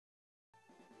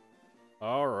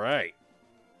All right.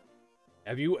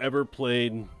 Have you ever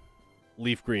played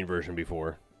Leafgreen version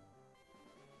before?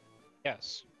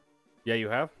 Yes. Yeah, you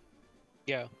have?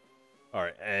 Yeah. All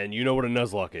right, and you know what a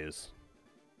Nuzlocke is?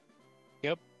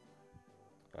 Yep.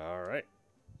 All right.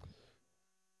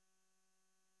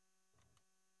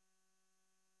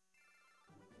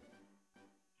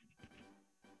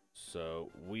 So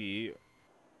we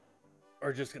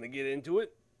are just going to get into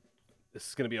it. This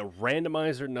is going to be a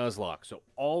randomizer Nuzlocke. So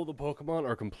all of the Pokemon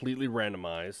are completely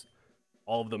randomized.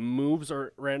 All of the moves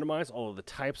are randomized. All of the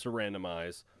types are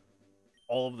randomized.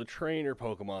 All of the trainer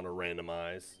Pokemon are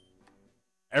randomized.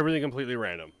 Everything completely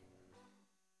random.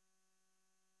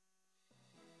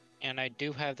 And I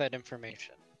do have that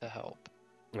information to help.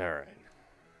 All right.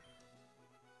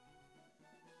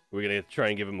 We're going to try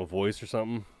and give him a voice or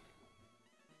something?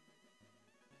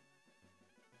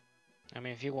 I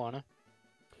mean, if you wanna.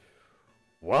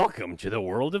 Welcome to the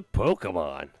world of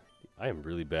Pokemon. I am a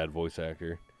really bad voice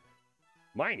actor.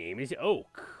 My name is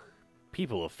Oak.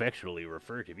 People affectionately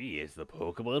refer to me as the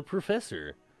Pokemon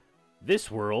Professor.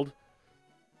 This world...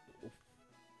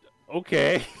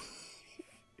 Okay.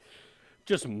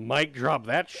 Just mic drop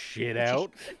that shit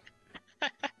out.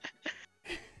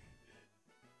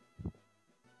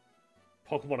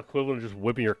 Pokemon equivalent of just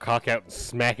whipping your cock out and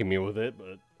smacking me with it,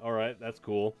 but alright, that's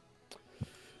cool.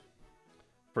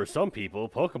 For some people,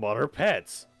 Pokemon are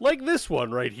pets, like this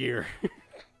one right here.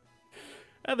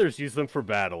 Others use them for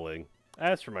battling.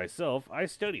 As for myself, I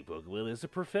study Pokemon as a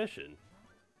profession.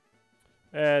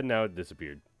 And now it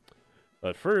disappeared.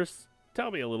 But first, tell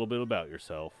me a little bit about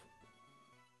yourself.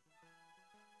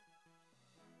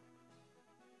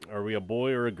 Are we a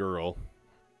boy or a girl?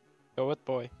 Go with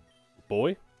boy.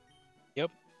 Boy?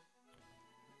 Yep.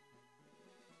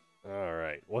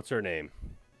 Alright, what's her name?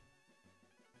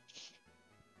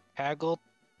 Haggle.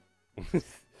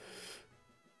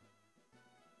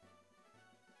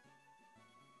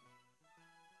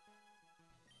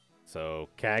 So,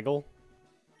 Kaggle?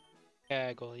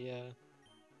 Haggle, yeah.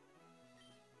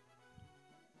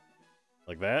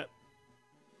 Like that?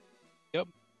 Yep.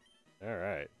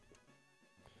 Alright.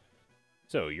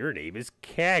 So, your name is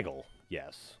Kaggle.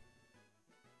 Yes.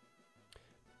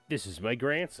 This is my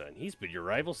grandson. He's been your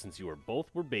rival since you both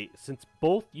were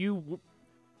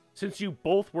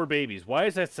babies. Why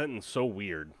is that sentence so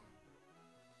weird?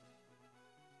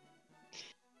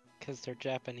 Because they're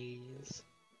Japanese.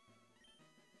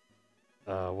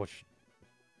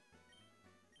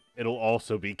 It'll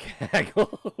also be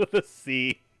Kaggle with a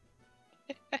C.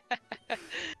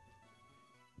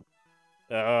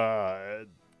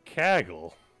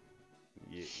 Kaggle.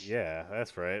 Yeah,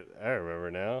 that's right. I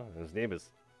remember now. His name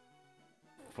is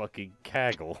fucking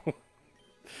Kaggle.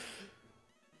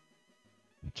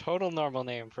 Total normal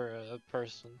name for a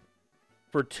person.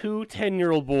 For two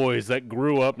 10-year-old boys that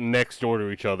grew up next door to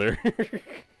each other.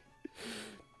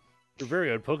 Your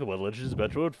very own Pokemon legend is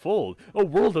about to unfold. A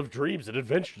world of dreams and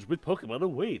adventures with Pokemon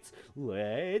awaits.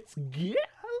 Let's go!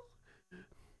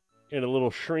 And a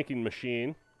little shrinking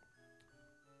machine.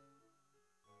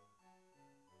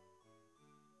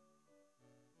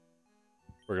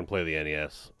 We're gonna play the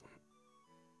NES.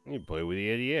 You play with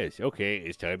the NES. Okay,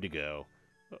 it's time to go.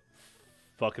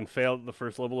 Fucking failed the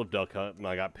first level of Duck Hunt, and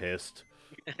I got pissed.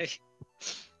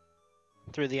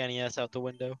 Threw the NES out the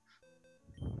window.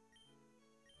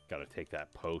 Gotta take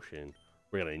that potion.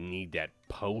 We're gonna need that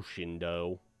potion,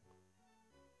 though.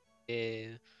 Yeah.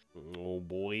 Oh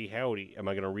boy, howdy. Am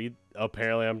I gonna read?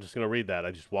 Apparently I'm just gonna read that.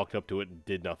 I just walked up to it and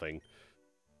did nothing.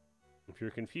 If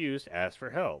you're confused, ask for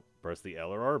help. Press the L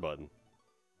or R button.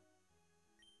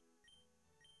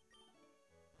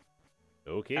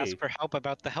 Okay. Ask for help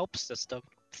about the help system.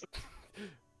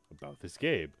 About this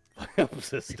game. The help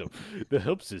system. The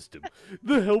help system.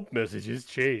 The help messages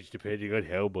change depending on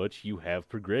how much you have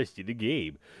progressed in the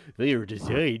game. They are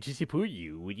designed to support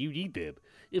you when you need them.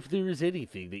 If there is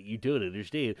anything that you don't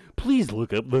understand, please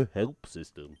look up the help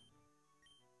system.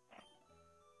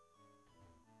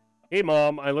 Hey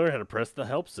Mom, I learned how to press the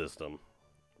help system.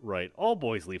 Right, all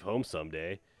boys leave home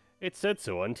someday. It said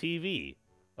so on TV.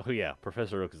 Oh yeah,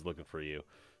 Professor Oak is looking for you.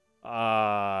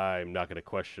 I'm not going to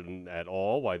question at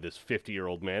all why this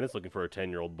 50-year-old man is looking for a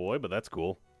 10-year-old boy, but that's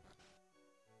cool.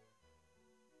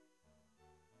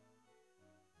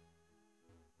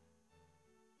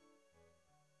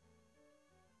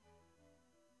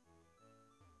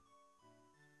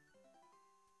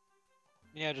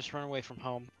 Yeah, just run away from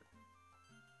home.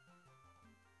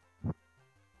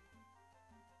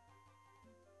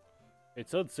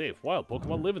 It's unsafe. Wild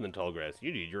Pokemon live in the tall grass.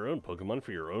 You need your own Pokemon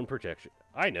for your own protection.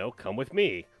 I know. Come with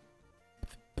me.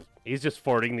 He's just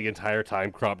farting the entire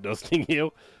time, crop dusting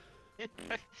you.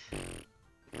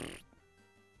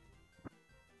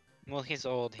 Well, he's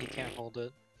old. He can't hold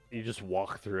it. You just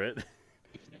walk through it.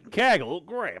 Kaggle,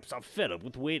 Gramps, I'm fed up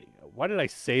with waiting. Why did I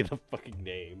say the fucking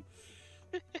name?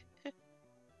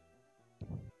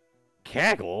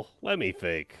 Kaggle? Let me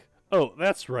think. Oh,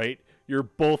 that's right. You're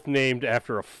both named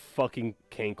after a fucking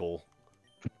cankle.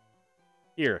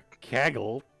 Here,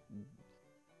 Kaggle,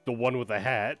 the one with the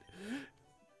hat.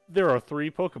 There are 3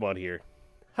 Pokemon here.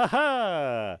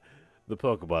 Ha! The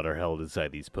Pokemon are held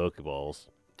inside these Pokeballs.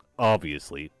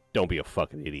 Obviously, don't be a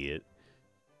fucking idiot.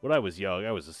 When I was young,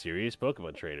 I was a serious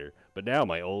Pokemon trainer, but now,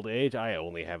 my old age, I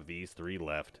only have these 3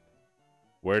 left.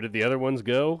 Where did the other ones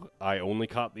go? I only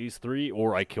caught these 3,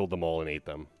 or I killed them all and ate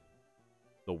them.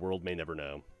 The world may never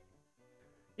know.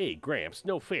 Hey, Gramps,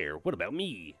 no fair. What about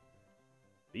me?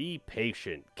 Be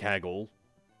patient, Kaggle,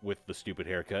 with the stupid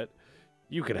haircut.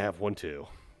 You can have one too.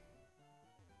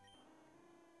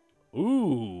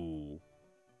 Ooh.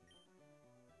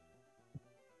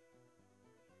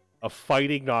 A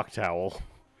fighting Noctowl.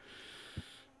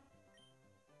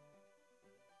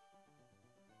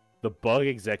 The Bug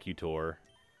Executor.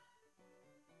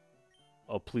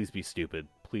 Oh, please be stupid.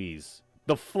 Please.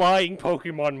 The Flying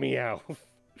Pokemon Meowth.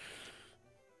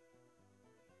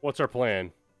 What's our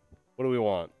plan? What do we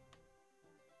want?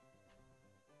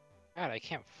 God, I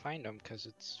can't find him because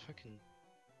it's fucking...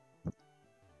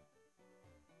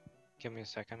 Give me a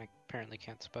second. I apparently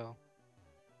can't spell.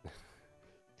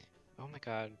 Oh my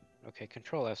god. Okay,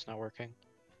 Control S not working.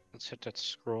 Let's hit that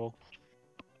scroll.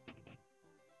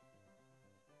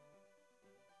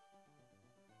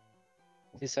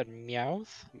 He said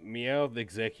Meowth? Meowth,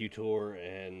 Executor,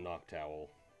 and Noctowl.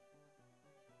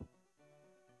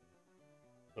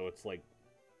 So it's like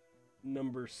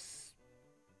number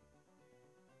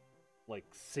like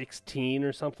 16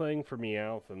 or something for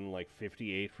Meowth, and like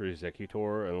 58 for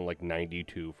Executor, and like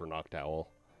 92 for Noctowl.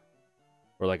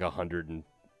 Or like 100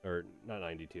 or not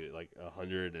 92, like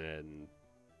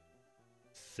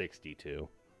 162.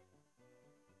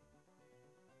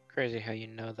 Crazy how you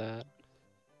know that.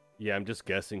 Yeah, I'm just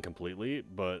guessing completely,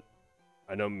 but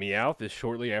I know Meowth is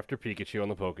shortly after Pikachu on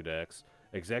the Pokedex.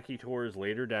 Executor is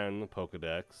later down in the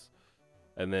Pokedex.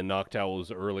 And then Noctowl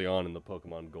is early on in the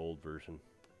Pokemon Gold version.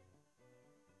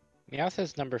 Meowth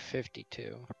is number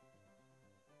 52.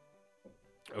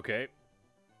 Okay.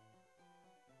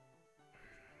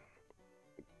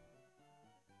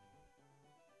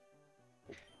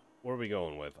 What are we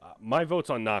going with? My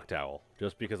vote's on Noctowl,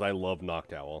 just because I love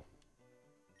Noctowl.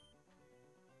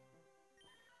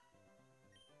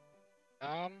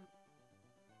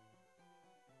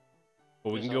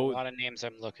 But we There's can go a lot of names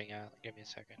I'm looking at. Give me a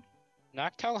second.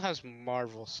 Noctowl has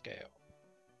Marvel Scale.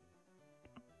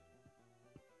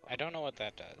 I don't know what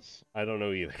that does. I don't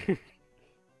know either.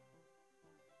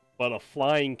 But a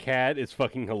flying cat is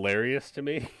fucking hilarious to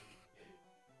me.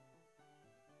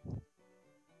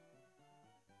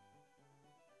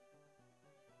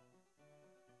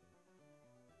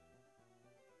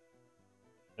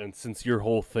 And since your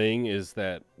whole thing is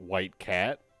that white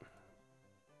cat,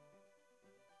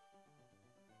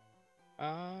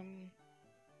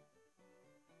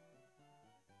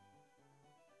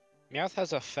 Meowth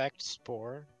has Effect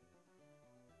Spore.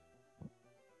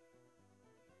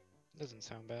 Doesn't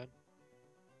sound bad.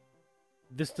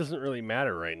 this doesn't really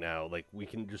matter right now. Like, we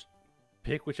can just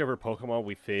pick whichever Pokemon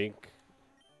we think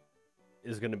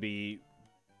is going to be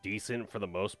decent for the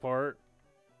most part,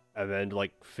 and then,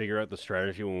 like, figure out the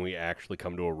strategy when we actually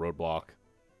come to a roadblock.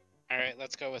 Alright,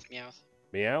 let's go with Meowth.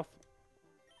 Meowth?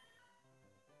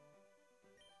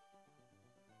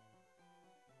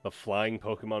 The flying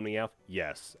Pokemon Meowth?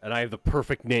 Yes. And I have the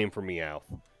perfect name for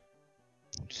Meowth.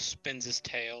 Just spins his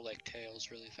tail like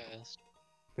Tails really fast.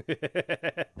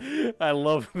 I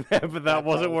love that, but that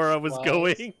wasn't where I was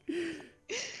going.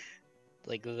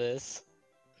 Like this.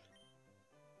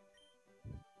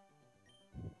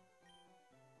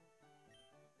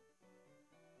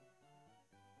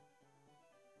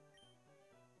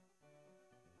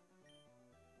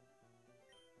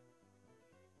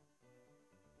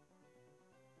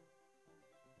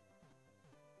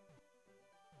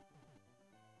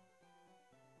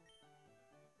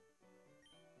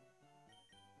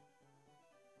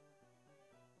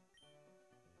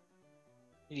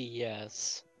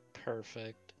 Yes,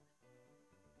 perfect.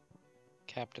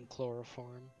 Captain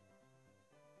Chloroform.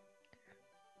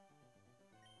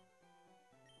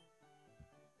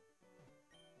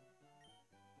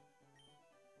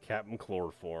 Captain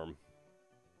Chloroform.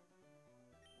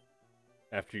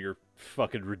 After your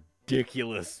fucking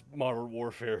ridiculous Modern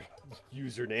Warfare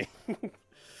username.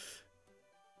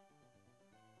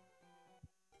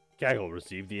 Kaggle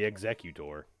received the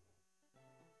Executor.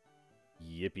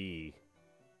 Yippee.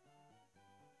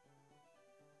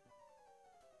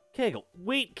 Kegel,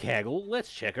 wait, Kegel,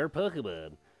 let's check our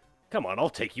Pokemon. Come on, I'll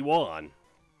take you on.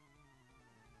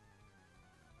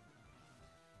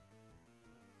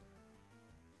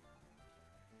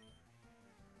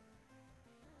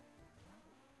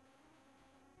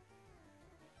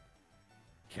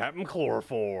 Captain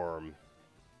Chloroform.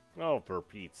 Oh, for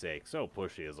Pete's sake, so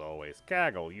pushy as always.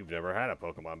 Kegel, you've never had a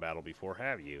Pokemon battle before,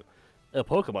 have you? A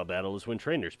Pokemon battle is when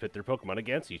trainers pit their Pokemon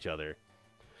against each other.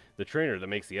 The trainer that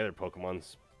makes the other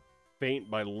Pokemon faint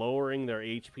by lowering their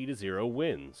HP to 0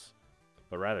 wins.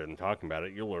 But rather than talking about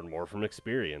it, you'll learn more from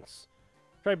experience.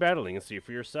 Try battling and see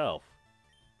for yourself.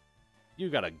 You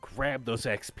gotta grab those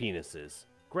X-penises.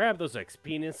 Grab those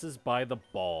X-penises by the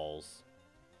balls.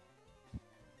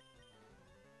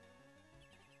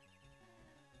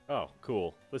 Oh,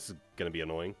 cool. This is gonna be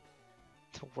annoying.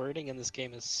 The wording in this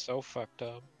game is so fucked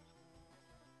up.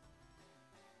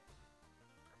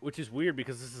 Which is weird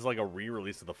because this is like a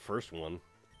re-release of the first one.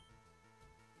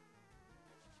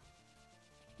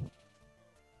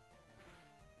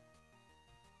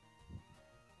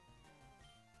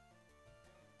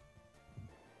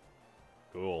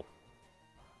 Cool.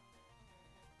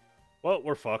 Well,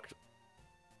 we're fucked.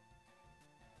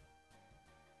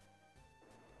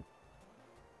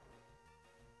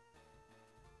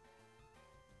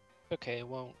 Okay, it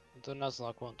won't. The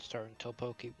Nuzlocke won't start until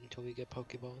we get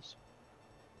Pokeballs.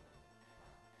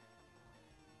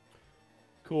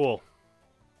 Cool.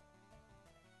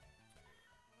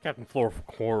 Captain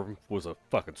Chloroform was a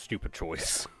fucking stupid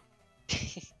choice.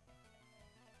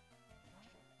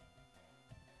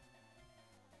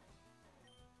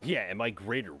 Yeah, am I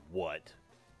great or what?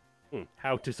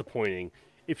 How disappointing.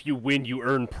 If you win, you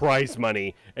earn prize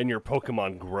money, and your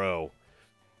Pokemon grow.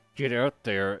 Get out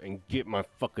there and get my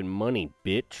fucking money,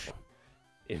 bitch.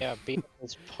 Yeah, beat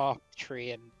his pop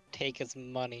tree and take his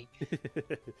money.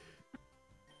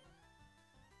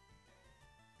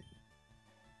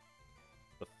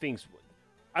 The things...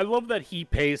 I love that he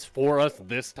pays for us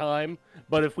this time,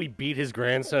 but if we beat his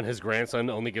grandson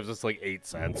only gives us like 8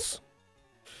 cents.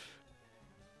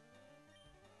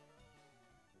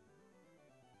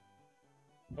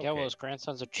 Yeah, well, his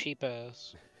grandson's a cheap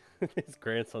ass. His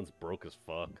grandson's broke as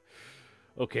fuck.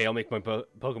 Okay, I'll make my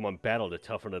Pokemon battle to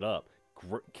toughen it up.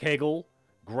 Kegel,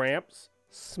 Gramps,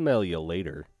 smell you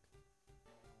later.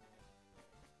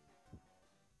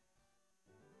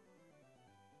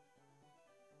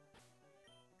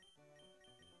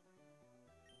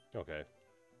 Okay.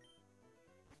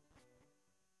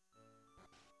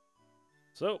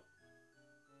 So,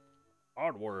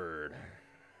 onward.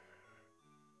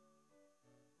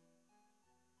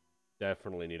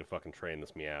 Definitely need to fucking train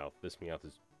this Meowth. This Meowth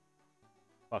is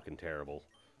fucking terrible.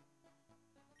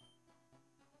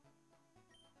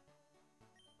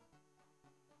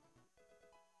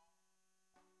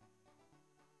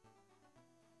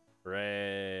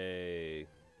 Hooray!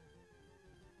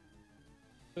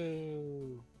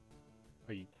 Boo.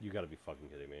 Are you gotta be fucking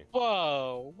kidding me.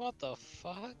 Whoa, what the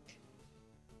fuck?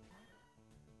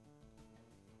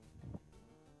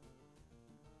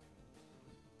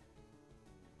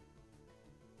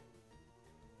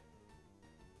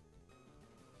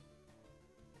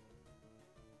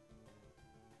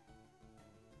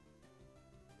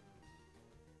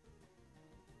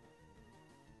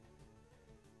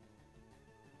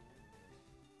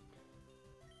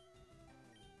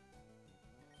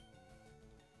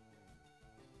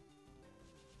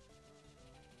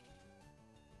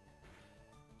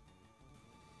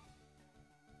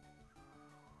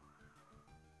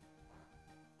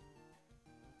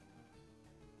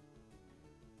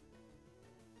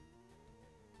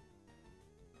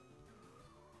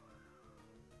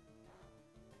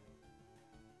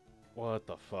 What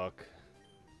the fuck?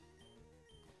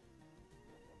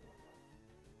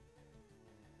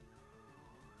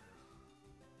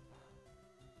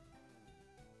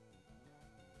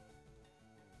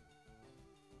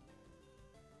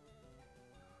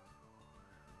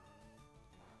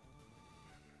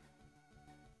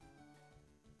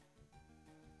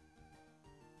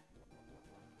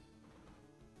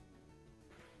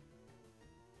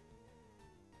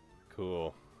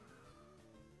 Cool.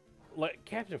 Like,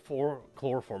 Captain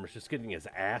Chloroform is just getting his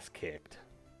ass kicked.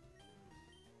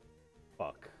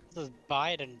 Fuck. This is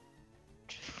Biden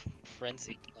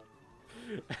frenzy.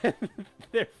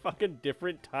 They're fucking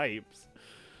different types.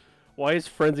 Why is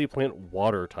Frenzy Plant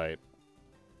water type?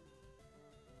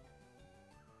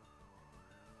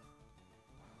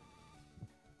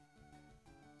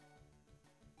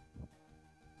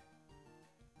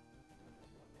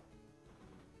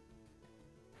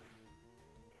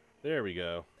 There we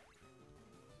go.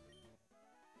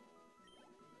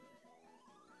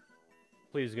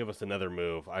 Please give us another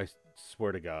move. I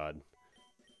swear to God.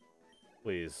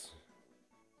 Please.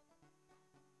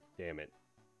 Damn it.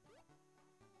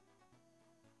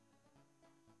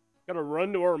 Gotta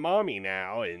run to our mommy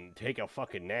now and take a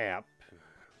fucking nap.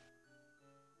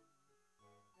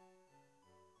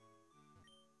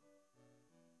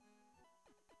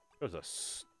 There's a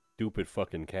stupid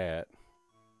fucking cat.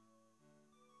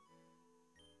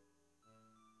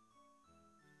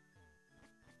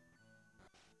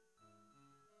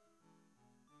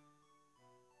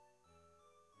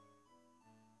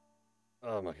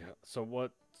 Oh my god. So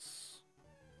what's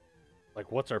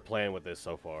our plan with this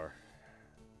so far?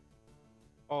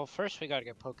 Well, first we gotta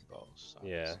get Pokeballs.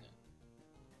 Yeah. obviously.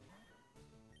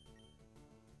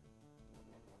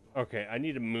 Okay, I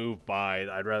need to move by.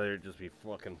 I'd rather it just be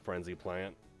fucking Frenzy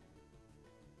Plant.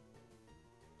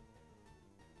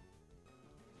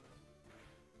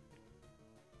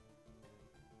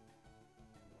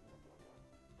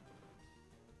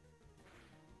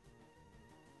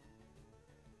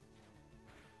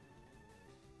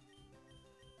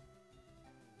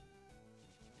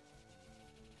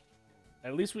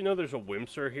 At least we know there's a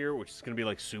Wimser here, which is going to be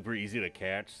like super easy to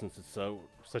catch since it's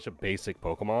such a basic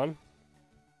Pokemon.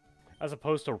 As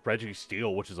opposed to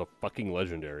Registeel, which is a fucking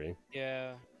legendary.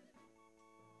 Yeah.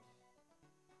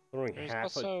 Throwing There's half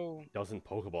also... a dozen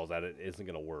Pokeballs at it isn't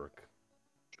going to work.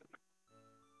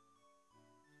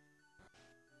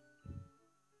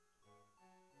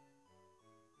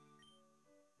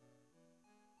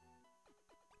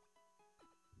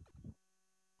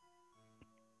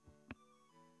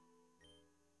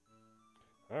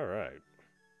 Alright.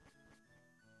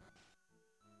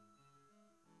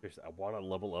 I want to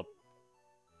level up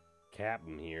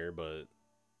Captain here, but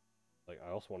like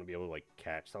I also want to be able to like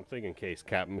catch something in case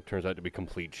Captain turns out to be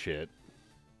complete shit.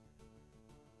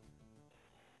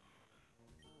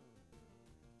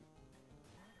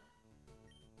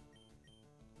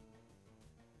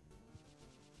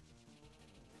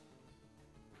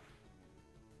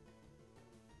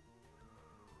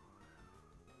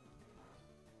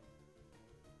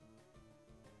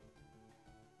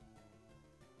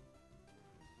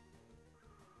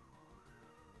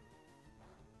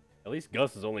 At least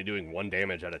Gus is only doing 1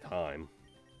 damage at a time.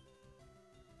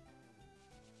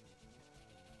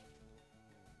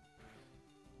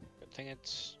 Good thing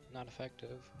it's not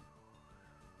effective.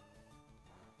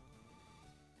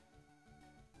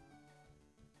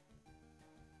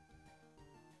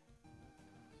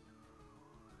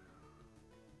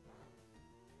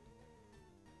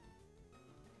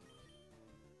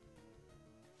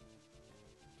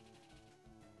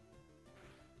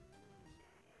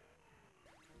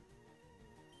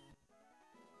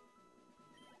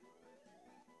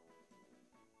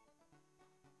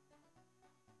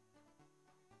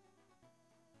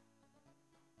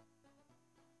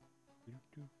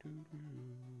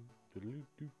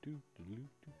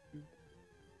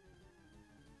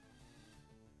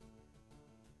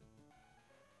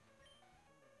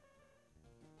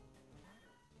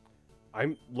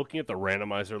 I'm looking at the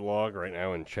randomizer log right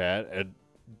now in chat, and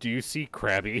do you see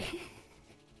Krabby?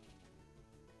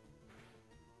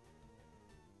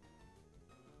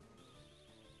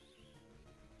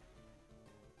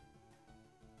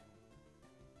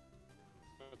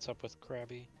 What's up with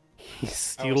Krabby? He's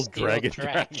Steel Dragon.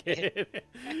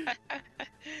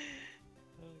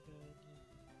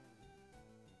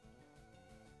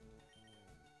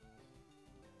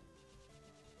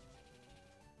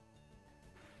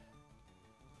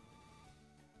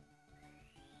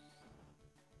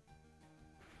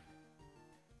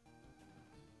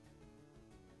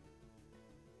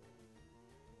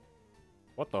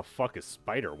 What the fuck is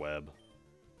Spiderweb?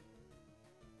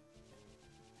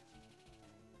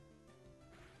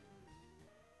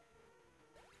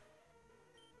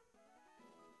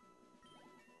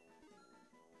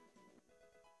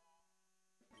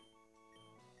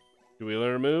 Do we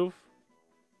learn a move?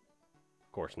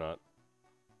 Of course not.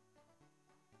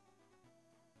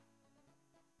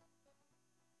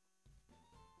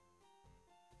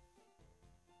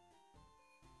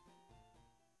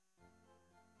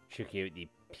 Check out the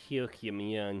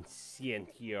Pokemon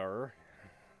Center.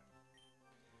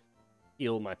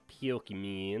 Heal my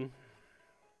Pokemon.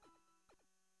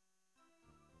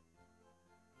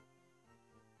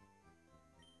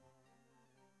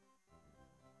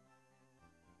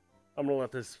 I'm gonna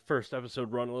let this first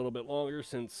episode run a little bit longer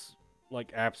since,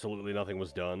 like, absolutely nothing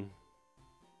was done.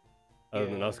 Other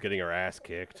than us getting our ass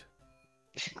kicked.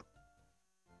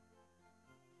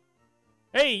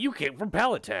 Hey, you came from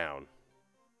Pallet Town!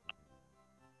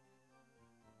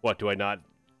 What, do I not...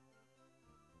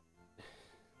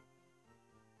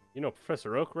 You know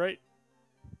Professor Oak, right?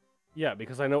 Yeah,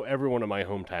 because I know everyone in my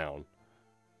hometown.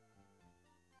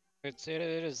 It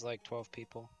is like 12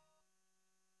 people.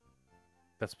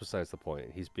 That's besides the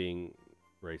point. He's being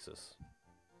racist.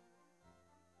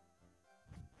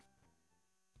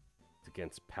 It's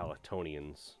against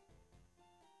Palatonians.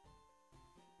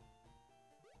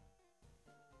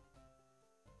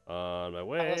 On my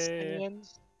way.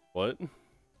 Palestinians? What?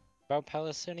 About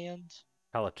Palestinians?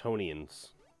 Palatonians.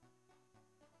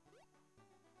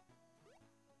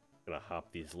 Gonna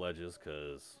hop these ledges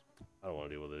because I don't want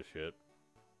to deal with this shit.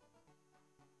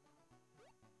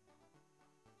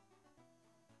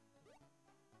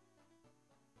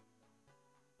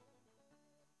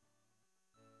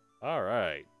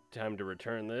 Alright, time to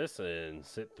return this and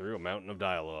sit through a mountain of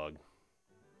dialogue.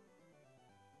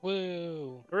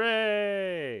 Woo!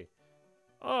 Hooray!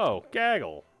 Oh,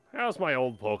 Gaggle. How's my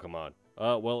old Pokemon?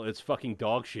 Well, it's fucking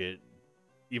dog shit,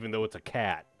 even though it's a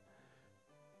cat.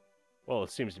 Well, it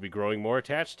seems to be growing more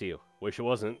attached to you. Wish it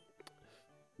wasn't.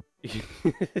 You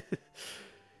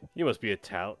must be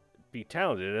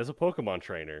talented as a Pokemon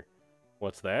trainer.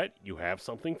 What's that? You have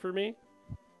something for me?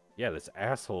 Yeah, this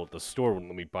asshole at the store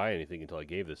wouldn't let me buy anything until I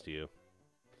gave this to you.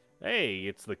 Hey,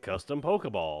 it's the custom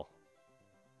Pokeball.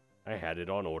 I had it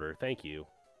on order, thank you.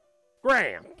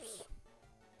 Gramps!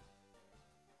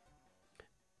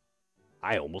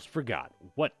 I almost forgot.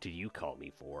 What do you call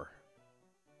me for?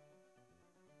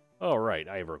 All right,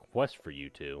 I have a request for you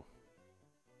two.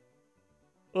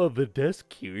 The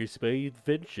desk here is my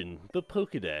invention, the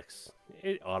Pokédex.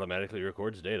 It automatically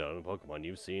records data on a Pokemon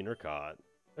you've seen or caught.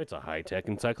 It's a high-tech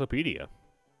encyclopedia.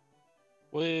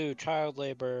 Woo! Child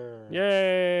labor!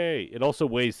 Yay! It also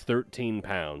weighs 13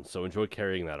 pounds, so enjoy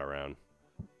carrying that around.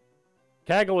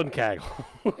 Kaggle and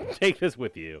Kaggle, take this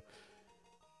with you.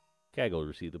 Kaggle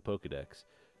received the Pokédex.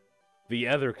 The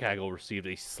other Kaggle received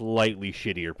a slightly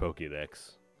shittier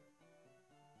Pokédex.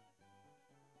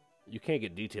 You can't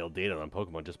get detailed data on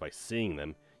Pokemon just by seeing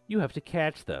them. You have to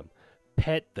catch them,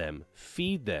 pet them,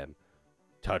 feed them,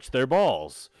 touch their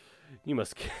balls. You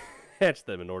must catch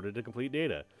them in order to complete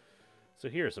data. So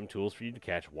here are some tools for you to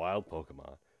catch wild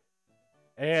Pokemon.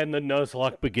 And the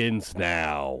Nuzlocke begins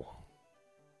now.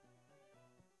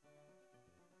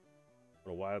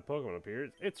 When a wild Pokemon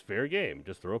appears, it's fair game.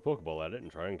 Just throw a Pokeball at it and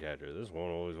try and catch it. This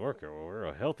won't always work, however.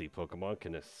 A healthy Pokemon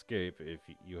can escape if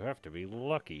you have to be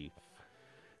lucky.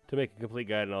 To make a complete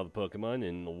guide on all the Pokemon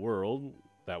in the world,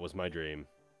 that was my dream.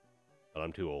 But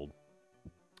I'm too old.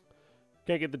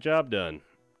 Can't get the job done.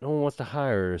 No one wants to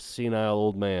hire a senile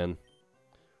old man.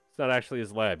 It's not actually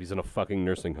his lab. He's in a fucking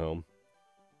nursing home.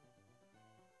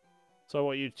 So I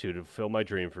want you two to fulfill my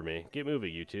dream for me. Get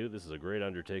moving, you two. This is a great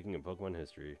undertaking in Pokemon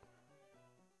history.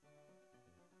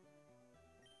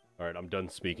 Alright, I'm done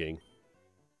speaking.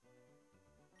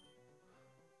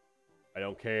 I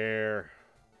don't care.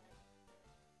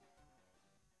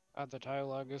 God, the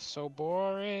dialogue is so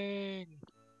boring.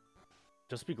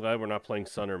 Just be glad we're not playing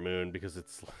Sun or Moon because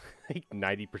it's like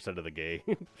 90% of the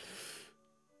game.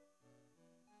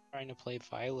 Trying to play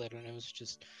Violet and it was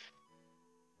just...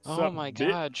 Sup, Oh my bit?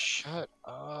 god, shut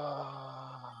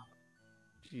up.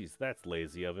 Jeez, that's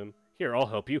lazy of him. Here, I'll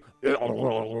help you.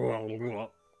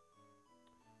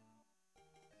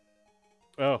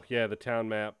 Oh, yeah, the town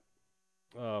map.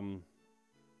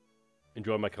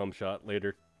 Enjoy my cum shot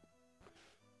later.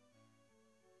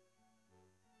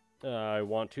 I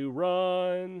want to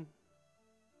run.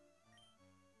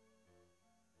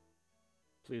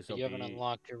 Please don't You haven't be...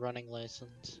 unlocked your running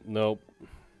license. Nope.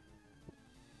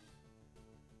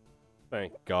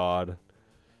 Thank God.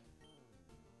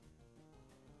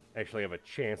 Actually have a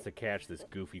chance to catch this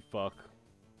goofy fuck.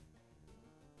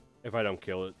 If I don't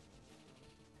kill it.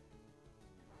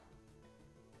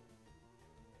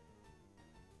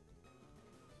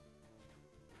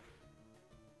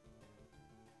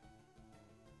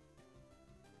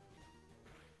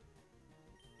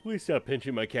 Please stop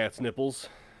pinching my cat's nipples.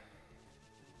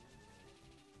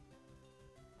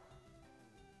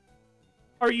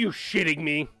 Are you shitting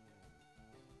me?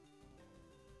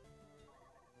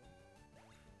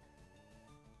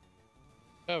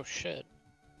 Oh shit.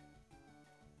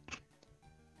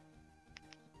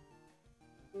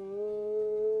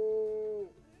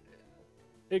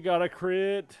 It got a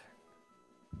crit.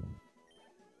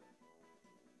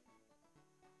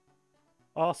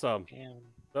 Awesome. Damn.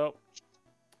 So,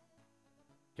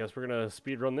 guess we're gonna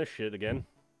speedrun this shit again.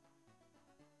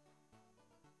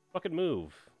 Fucking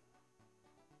move.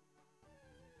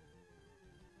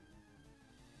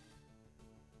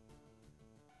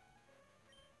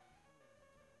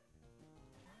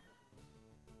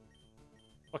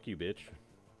 Fuck you, bitch.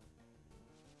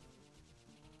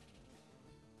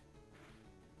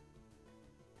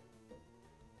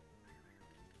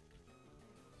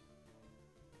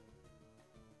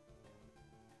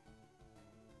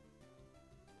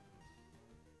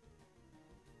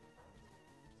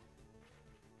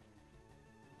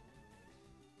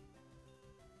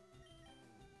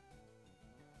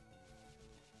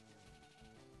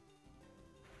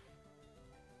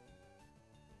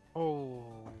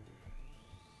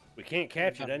 We can't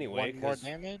catch it Done anyway, one more 'cause-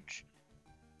 damage.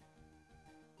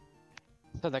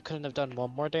 So that couldn't have done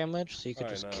one more damage, so you could I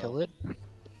just know. kill it.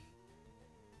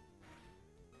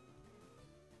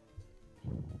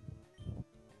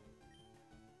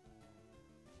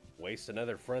 Waste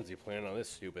another frenzy plant on this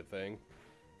stupid thing.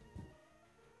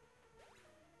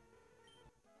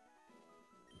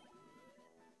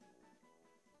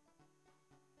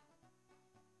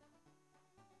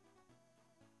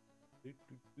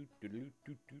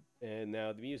 And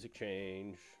now the music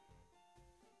change.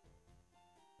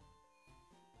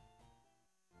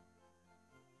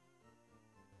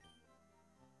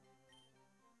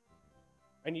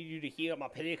 I need you to heal my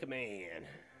Pokémon.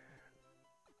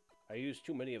 I used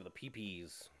too many of the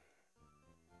PPs.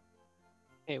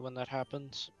 Hey, when that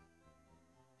happens.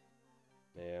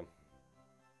 Yeah.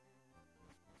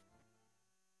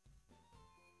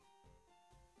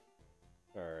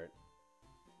 Alright.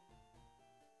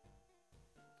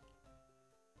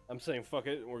 I'm saying fuck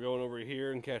it, we're going over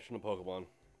here and catching a Pokemon.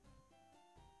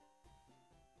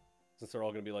 Since they're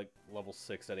all gonna be like level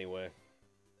 6 anyway.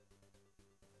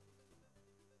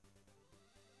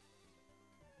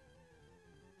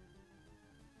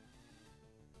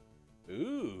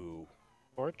 Ooh.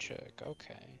 Torchic,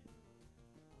 okay.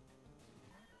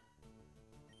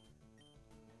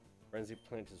 Frenzy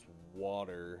Plant is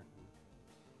water.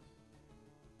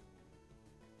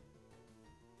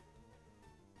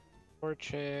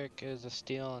 Torchic is a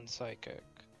steel and psychic.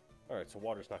 Alright, so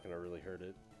water's not gonna really hurt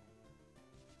it.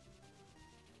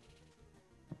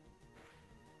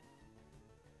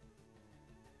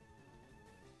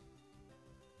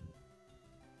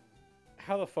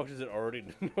 How the fuck does it already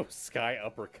know Sky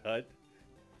Uppercut?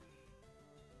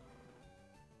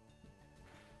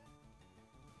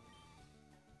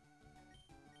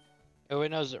 Oh, it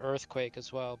knows Earthquake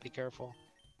as well, be careful.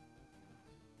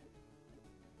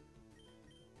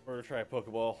 We're gonna try a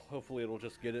Pokeball. Hopefully it'll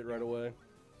just get it right away.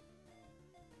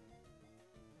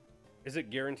 Is it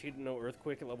guaranteed to know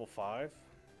Earthquake at level 5?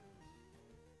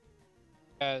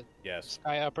 Yes.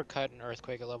 Sky Uppercut and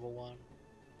Earthquake at level 1.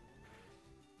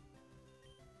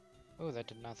 Oh, that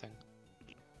did nothing.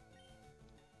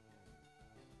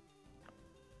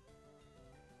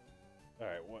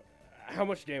 Alright, what? How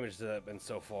much damage has that been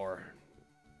so far?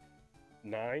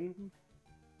 9?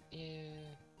 Yeah.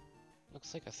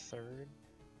 Looks like a third.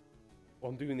 Well,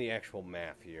 I'm doing the actual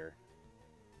math here.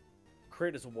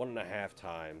 Crit is 1.5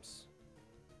 times.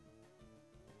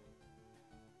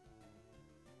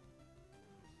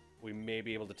 We may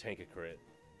be able to tank a crit.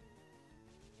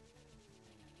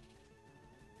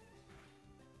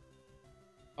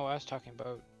 Oh, I was talking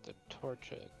about the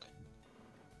Torchic.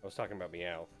 I was talking about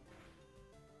Meowth.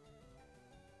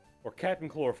 Or Captain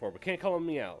Chloroform, but can't call him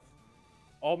Meowth.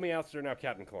 All Meowths are now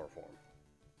Captain Chloroform.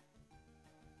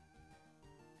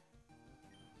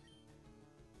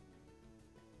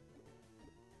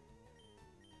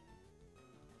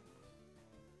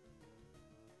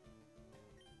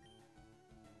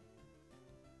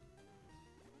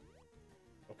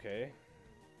 Okay.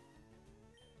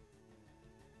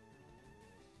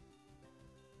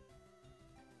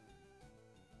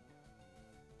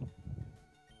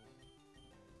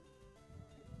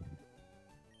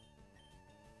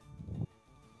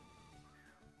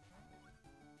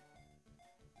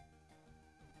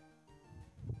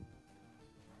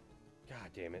 God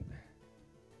damn it.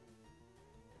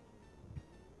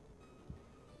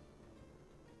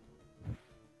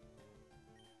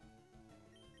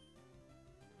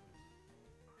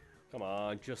 Come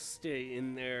on, just stay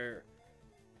in there.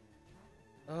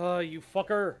 You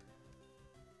fucker.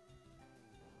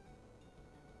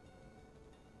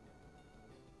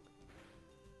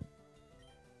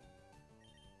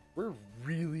 We're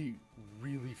really,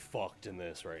 really fucked in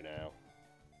this right now.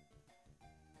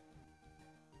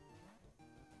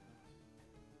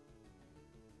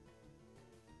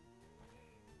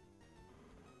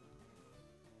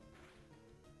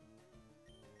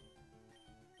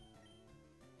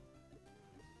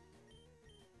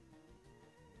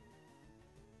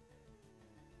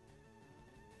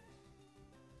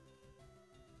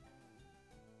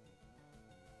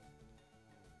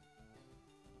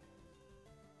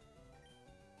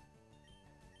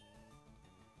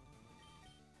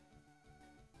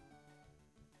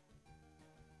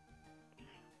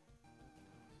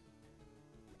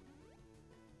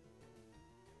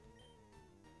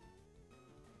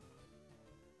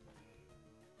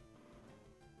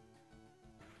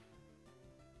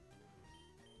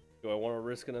 Do I want to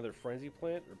risk another Frenzy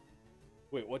Plant? Or...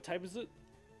 Wait, what type is it?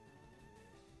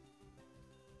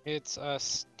 It's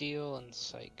steel and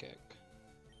psychic.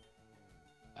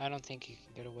 I don't think you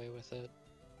can get away with it.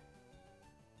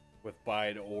 with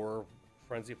Bide or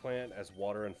Frenzy Plant as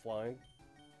water and flying.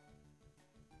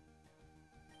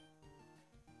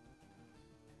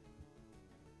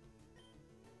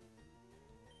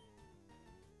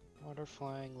 Water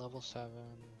flying level 7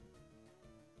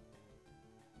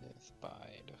 with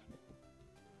Bide.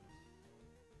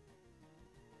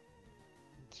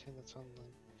 Let's say that's on the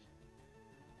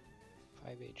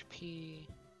 5 HP.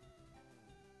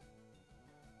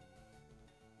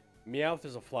 Meowth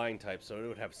is a flying type, so it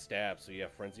would have stab, so yeah,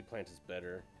 Frenzy Plant is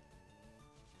better.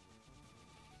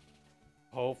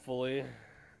 Hopefully.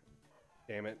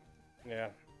 Damn it. Yeah.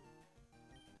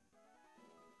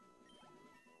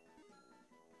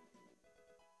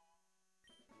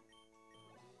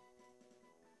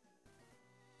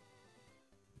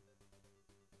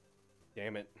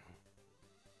 Damn it.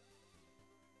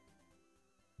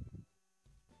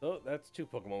 So that's 2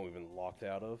 Pokemon we've been locked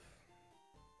out of.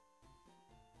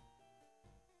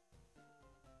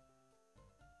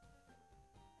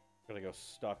 Gotta go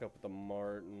stock up at the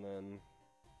mart and then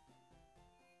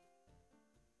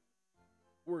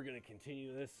we're gonna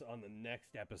continue this on the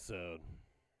next episode.